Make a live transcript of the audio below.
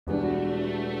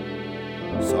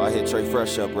So I hit Trey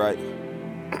Fresh up, right?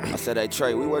 I said, hey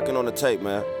Trey, we working on the tape,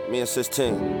 man. Me and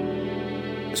 16.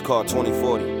 It's called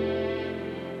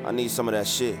 2040. I need some of that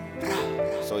shit.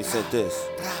 So he sent this.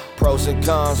 Pros and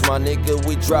cons, my nigga,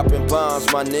 we dropping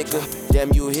bombs, my nigga.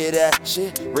 Damn, you hear that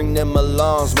shit? Ring them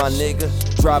alarms, my nigga.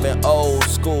 Driving old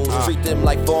schools, treat them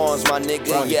like fawns, my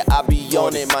nigga. Yeah, I be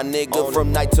on it, my nigga.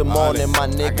 From night to morning, my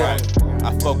nigga.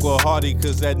 I fuck with Hardy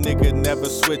cause that nigga never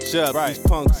switch up. These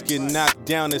punks get knocked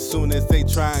down as soon as they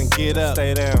try and get up.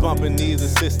 Stay down. Bumping these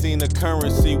and 16 a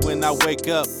currency when I wake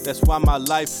up. That's why my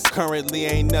life currently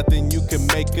ain't nothing you can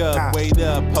make up. Wait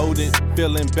up, hold it,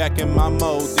 feeling back in my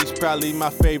mode. These probably my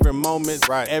favorite moments.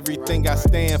 Everything I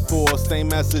stand for,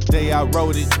 same as the day I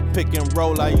wrote it. Pick and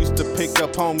roll, I used to pick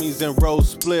up homies and roll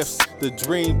spliffs. The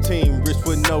dream team, rich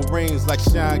with no rings like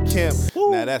Sean Kemp.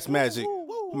 Now that's magic.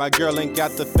 My girl ain't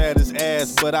got the fattest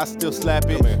ass, but I still slap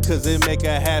it, cause it make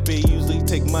her happy. Usually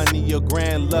take money or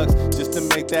grand lux just to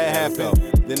make that happen.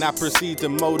 Then I proceed to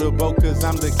motorboat, cause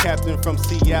I'm the captain from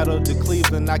Seattle to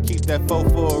Cleveland. I keep that 4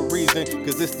 for a reason,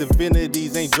 cause it's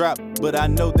divinities ain't dropped, but I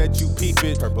know that you peep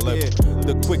it.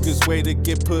 The quickest way to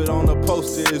get put on a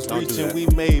poster is reaching. We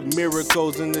made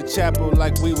miracles in the chapel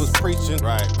like we was preaching.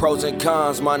 Pros and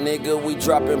cons, my nigga, we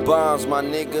dropping bombs, my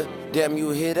nigga. Damn, you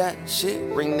hear that shit?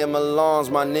 Ring them alarms,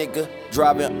 my nigga.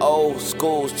 Driving old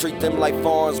schools, treat them like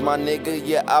fawns, my nigga.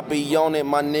 Yeah, I be on it,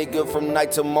 my nigga. From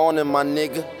night to morning, my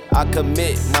nigga. I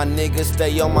commit, my nigga.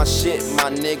 Stay on my shit, my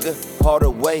nigga.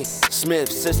 Hardaway,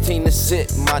 Smith, 16 to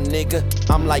sit, my nigga.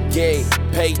 I'm like Gabe,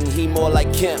 Peyton, he more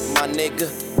like Kemp, my nigga.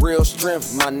 Real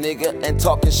strength, my nigga. And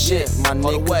talking shit, my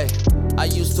nigga. I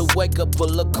used to wake up,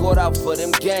 pull a cord out for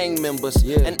them gang members.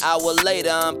 An hour later,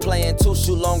 I'm playing 2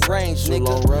 shoe long range,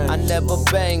 nigga. I never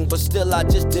bang, but still I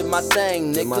just did my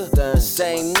thing, nigga. The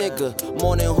same nigga,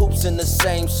 morning hoops in the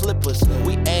same slippers.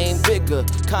 We aim bigger,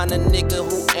 kinda nigga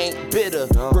who ain't bitter.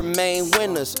 Remain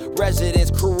winners,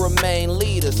 residents, crew remain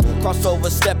leaders. Crossover,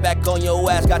 step back on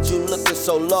your ass, got you looking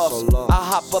so lost. I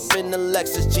hop up in the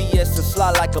Lexus GS and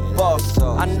slide like a boss.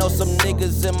 I know some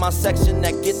niggas in my section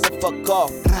that get the fuck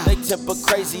off. They temper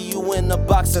crazy, you in the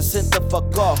box and sent the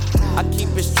fuck off. I keep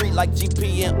it street like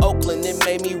GP in Oakland, it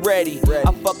made me ready.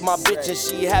 I fuck my bitch and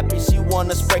she happy, she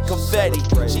wanna spray confetti.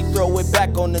 She throw it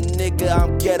back on the nigga,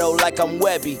 I'm ghetto like I'm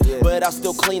Webby. But I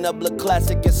still clean up, look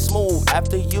classic and smooth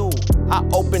after you. I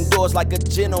open doors like a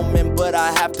gentleman, but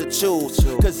I have to choose.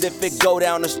 Cause if it go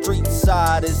down the street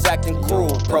side, it's acting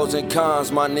cruel. Pros and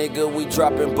cons, my nigga, we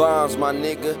dropping bombs, my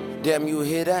nigga. Damn, you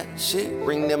hear that shit?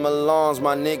 Ring them alarms,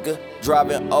 my nigga.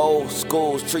 Driving old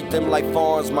schools, treat them like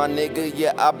fawns, my nigga.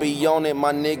 Yeah, I be on it,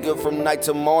 my nigga. From night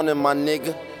to morning, my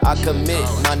nigga. I commit,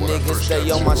 my nigga.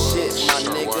 Stay on my shit, my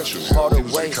nigga.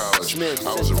 Hardaway, Smith,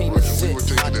 16 to 6. We were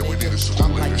thinking that we needed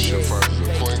some leadership first as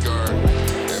a point guard.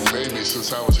 And maybe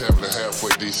since I was having a halfway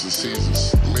decent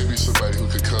seasons, maybe somebody who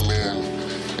could come in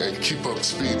and keep up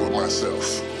speed with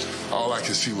myself. All I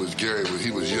could see was Gary, but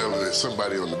he was yelling at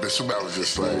somebody on the bench. Somebody was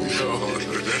just like, this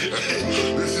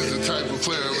is the type of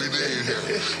player we need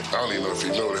here. I don't even know if he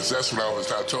knows this. That's what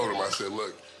I told him. I said,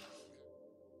 look.